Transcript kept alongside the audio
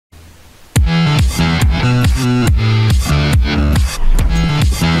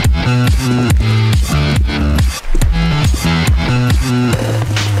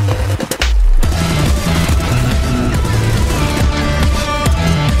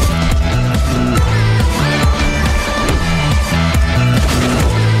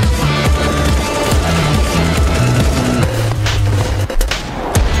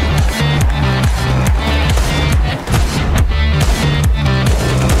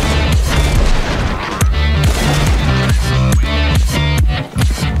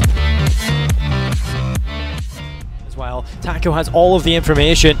Taco has all of the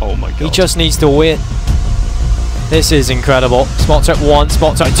information. Oh my god. He just needs to wait. This is incredible. Spots out 1,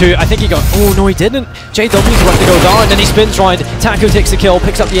 spots out 2. I think he got... Oh, no, he didn't. JW's about to go down, then he spins round. Taco takes the kill,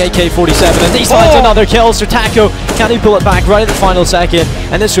 picks up the AK-47, and he finds another kill. So Taco, can he pull it back right at the final second?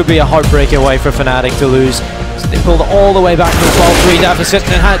 And this would be a heartbreak away for Fnatic to lose. So they pulled it all the way back from a 12-3 deficit,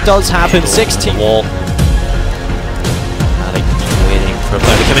 and it does happen. 16 wall. Fnatic waiting for a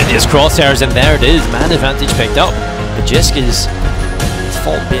player to come in. His crosshairs, and there it is. Man advantage picked up. The Jisk is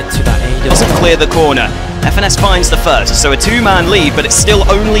fall bit to that A. Doesn't clear the corner. FNS finds the first, so a two-man lead, but it's still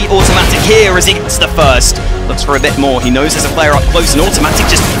only Automatic here as he gets the first. Looks for a bit more. He knows there's a player up close, and Automatic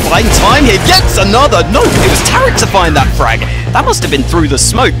just finds time here. Gets another. No, it was Tarek to find that frag. That must have been through the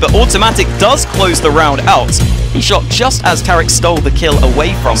smoke, but Automatic does close the round out. He shot just as Tarek stole the kill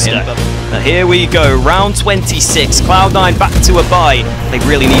away from him. But here we go, round 26. Cloud9 back to a bye. They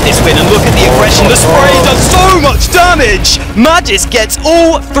really need this win, and look at the aggression. The spray does so much damage. Magis gets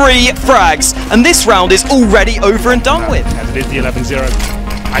all 3 frags, and this round is already over and done with. As it is the 11-0.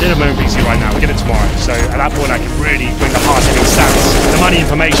 I did a moon PC right now, we get it tomorrow. So at that point I can really bring the hard-hitting stats, the money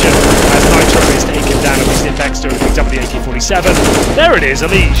information, as Nitro is taken down and we see Dexter picks up the AK-47. There it is,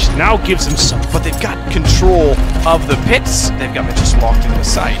 Elige now gives them some. But they've got control of the pits. They've got it just locked into the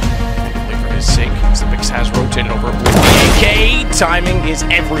site. For his sake, as the Vix has rotated over with the AK. Timing is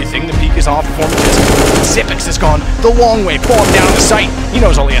everything. The peak is off. Performances. Zipix has gone the long way. Bomb down the site. He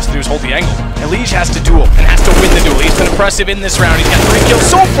knows all he has to do is hold the angle. Elige has to duel and has to win the duel. He's been impressive in this round. He's got 3 kills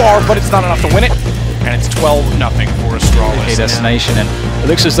so far, but it's not enough to win it. And it's 12-0 for Astralis. Destination, and it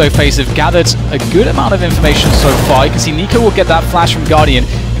looks as though FaZe have gathered a good amount of information so far. You can see Nico will get that flash from Guardian.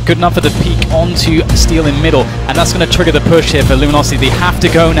 Good enough for the peek onto Steel in middle, and that's going to trigger the push here for Luminosity. They have to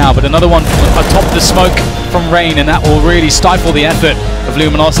go now, but another one atop the smoke from Rain, and that will really stifle the effort of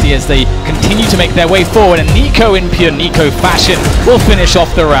Luminosity as they continue to make their way forward. And Nico, in pure Nico fashion, will finish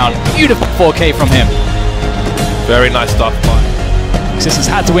off the round. Beautiful 4K from him. Very nice stuff by Existence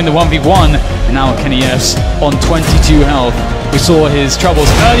had to win the 1v1, and now Kenny S on 22 health. We saw his troubles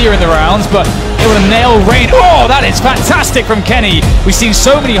earlier in the rounds, but able to nail Rain. Oh, that is fantastic from Kenny. We've seen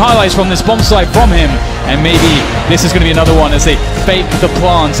so many highlights from this bomb site from him, and maybe this is going to be another one as they fake the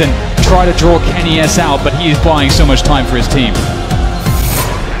plant and try to draw Kenny S out, but he is buying so much time for his team.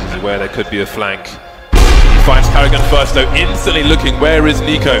 This is where there could be a flank. He finds Carrigan first though, instantly looking, where is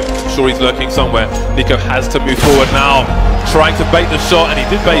Nico? I'm sure he's lurking somewhere. Nico has to move forward now, trying to bait the shot, and he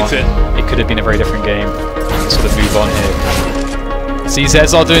did bait it. It could have been a very different game. Sort of move on here.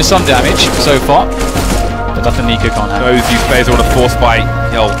 CZs are doing some damage so far, but nothing Nico can't have. Knows these players are on a force fight.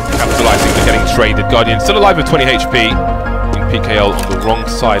 Yell capitalizing but getting traded. Guardian still alive with 20 HP. PKL on the wrong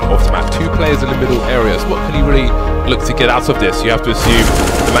side of the map. 2 players in the middle areas. What can he really look to get out of this? You have to assume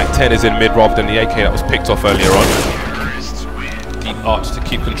the Mac-10 is in mid rather than the AK that was picked off earlier on. Deep Arch to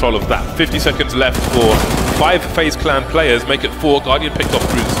keep control of that. 50 seconds left for 5 FaZe Clan players. Make it 4. Guardian picked off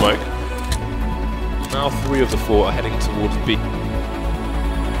through the smoke. Now 3 of the 4 are heading towards B.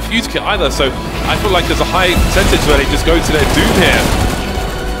 Fuse kit either, so I feel like there's a high percentage where they just go to their doom here.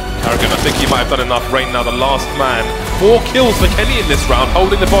 Carrigan, I think he might have done enough. Rain now the last man. 4 kills for Kenny in this round,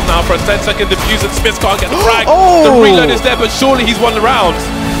 holding the bomb now for a 10-second defuse, and Smith can't get the frag. The reload is there, but surely he's won the round.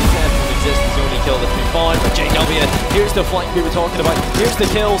 Existence only kill that's been fine, but JW, here's the flank we were talking about. Here's the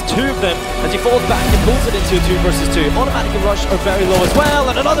kills, 2 of them, as he falls back and pulls it into a 2 versus 2. Automatic and Rush are very low as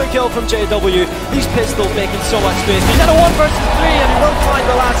well, and another kill from JW. These pistols making so much space. He's at a 1 versus 3, and he will find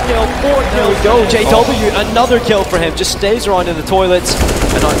the last kill. 4 kills. There we go. JW, another kill for him. Just stays around in the toilets,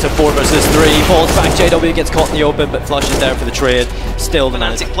 and now it's a 4 versus 3. Falls back. JW gets caught in the open, but Flush is there for the trade. Still the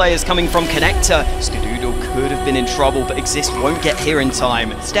Fnatic players coming from Connector. Skadoodle could have been in trouble, but Exist won't get here in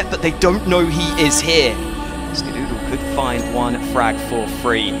time. Step, but they don't know he is here. Skadoodle could find 1 frag for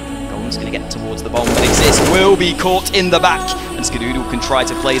free. Golden's going to get towards the bomb, but Exist will be caught in the back. And Skadoodle can try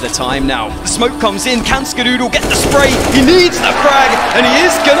to play the time now. The smoke comes in. Can Skadoodle get the spray? He needs the frag, and he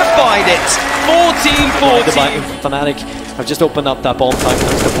is going to find it. 14-14. Fnatic have just opened up that bomb time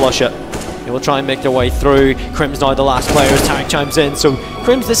to flush it. They will try and make their way through. Crim's now the last player as Tarek chimes in. So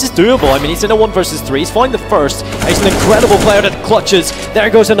Crims, this is doable. I mean, he's in a 1 versus 3. He's found the first. He's an incredible player that clutches. There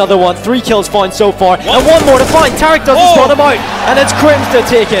goes another one. 3 kills found so far. And 1 more to find. Tarek doesn't spot him out. And it's Crims to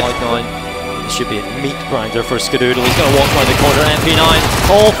take it. This should be a meat grinder for Skadoodle. He's going to walk around the corner. MP9.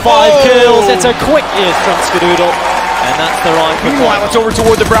 All 5 kills. It's a quick ace from Skadoodle. And that's the round. Meanwhile, it's over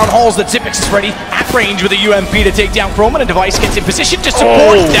toward the brown halls that Zipix is ready at range with a UMP to take down Chrome, and a device gets in position to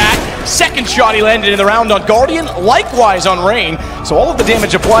support that. Second shot he landed in the round on Guardian, likewise on Rain. So all of the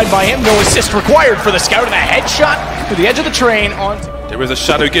damage applied by him, no assist required for the scout, and a headshot to the edge of the train on. There is a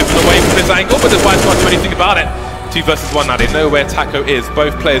shadow given away from this angle, but the device can't do anything about it. 2 versus 1 now. They know where Taco is.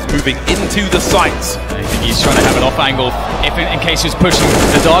 Both players moving into the sights. I think he's trying to have an off angle in case he was pushing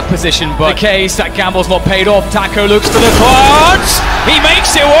the dark position, but the case that gamble's not paid off. Taco looks for the clutch. He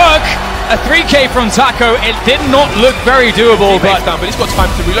makes it work. A 3K from Taco. It did not look very doable, but he's got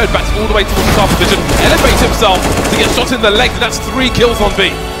time to reload. Back all the way towards the top position. Elevates himself to get shot in the legs, and that's 3 kills on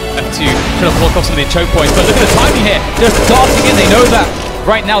B. F2 trying to block off some of the choke points, but look at the timing here. They're darting in. They know that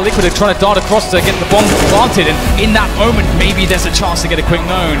right now Liquid are trying to dart across to get the bomb planted, and in that moment maybe there's a chance to get a quick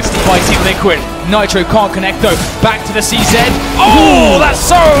known. It's fighting Liquid. Nitro can't connect though. Back to the CZ. Oh, that's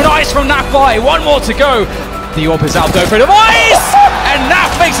so nice from Nafly. 1 more to go. The AWP is out though for a device, and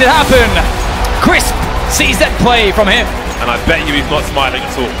Naf makes it happen. Crisp CZ play from him. And I bet you he's not smiling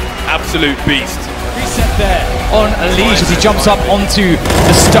at all. Absolute beast. Reset there on Elige as he jumps up onto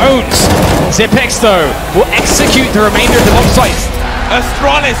the stones. Zipex though will execute the remainder of the bomb sites.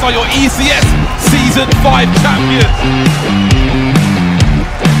 Astralis are your ECS Season 5 champions.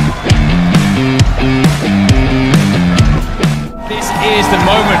 This is the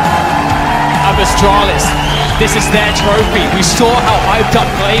moment of Astralis. This is their trophy. We saw how hyped up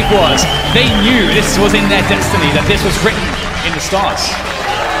Glaive was. They knew this was in their destiny, that this was written in the stars.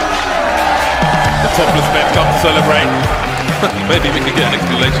 The topless men come to celebrate. Maybe we can get an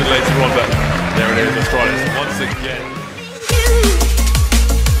explanation later on, but there it is, Astralis once again.